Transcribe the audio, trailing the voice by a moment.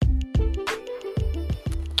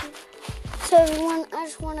So everyone, I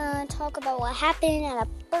just want to talk about what happened at a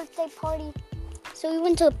birthday party. So we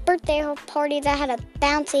went to a birthday party that had a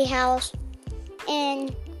bouncy house,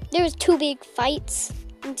 and there was 2 big fights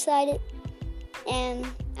inside it. And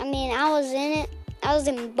I was in it. I was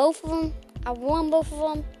in both of them. I won both of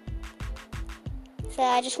them. So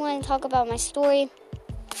I just wanted to talk about my story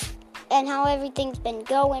and how everything's been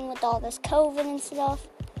going with all this COVID and stuff.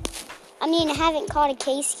 I haven't caught a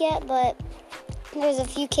case yet, but there's a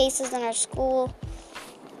few cases in our school.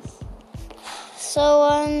 So,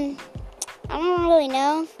 I don't really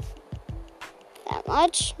know that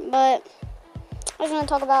much, but I just want to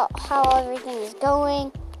talk about how everything is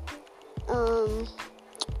going.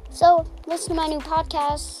 So, listen to my new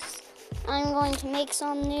podcasts. I'm going to make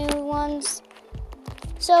some new ones.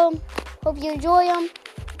 So, hope you enjoy them,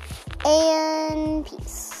 and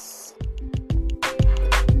peace.